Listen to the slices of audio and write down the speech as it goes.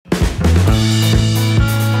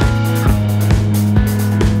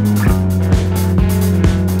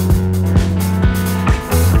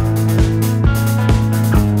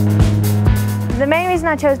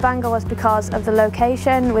I chose Bangor was because of the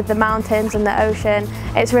location with the mountains and the ocean.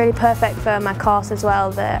 It's really perfect for my course as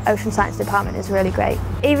well. The Ocean Science department is really great.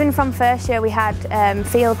 Even from first year we had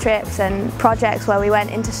field trips and projects where we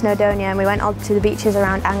went into Snowdonia and we went on to the beaches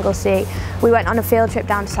around Anglesey. We went on a field trip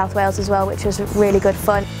down to South Wales as well, which was really good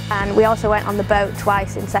fun. And we also went on the boat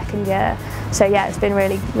twice in second year. So yeah, it's been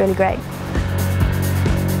really, really great.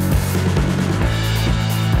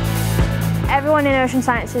 Everyone in Ocean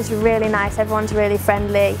Science is really nice, everyone's really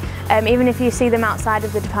friendly. Even if you see them outside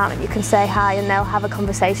of the department, you can say hi and they'll have a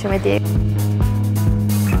conversation with you.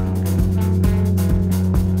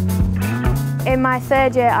 In my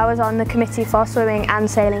third year I was on the committee for swimming and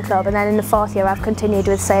sailing club, and then in the fourth year I've continued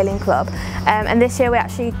with sailing club. And this year we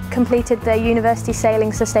actually completed the University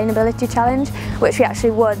Sailing Sustainability Challenge, which we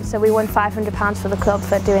actually won, so we won £500 for the club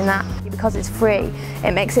for doing that. Because it's free,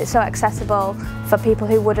 it makes it so accessible for people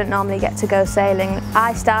who wouldn't normally get to go sailing.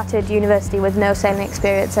 I started university with no sailing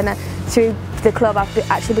experience, and through the club I've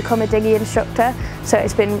actually become a dinghy instructor, so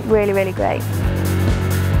it's been really, really great.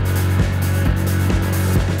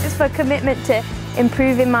 Just for commitment to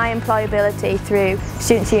improving my employability through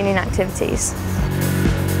students' union activities.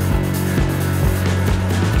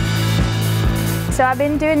 So I've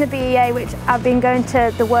been doing the BEA, which I've been going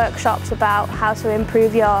to the workshops about how to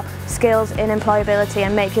improve your skills in employability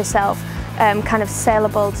and make yourself kind of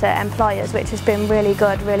saleable to employers, which has been really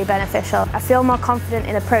good, really beneficial. I feel more confident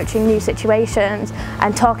in approaching new situations,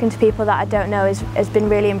 and talking to people that I don't know has been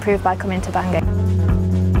really improved by coming to Bangor.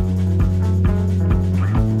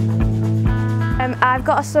 I've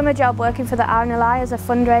got a summer job working for the RNLI as a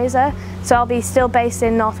fundraiser, so I'll be still based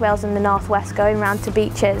in North Wales and the North West, going around to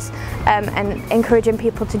beaches and encouraging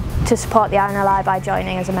people to support the RNLI by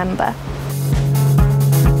joining as a member.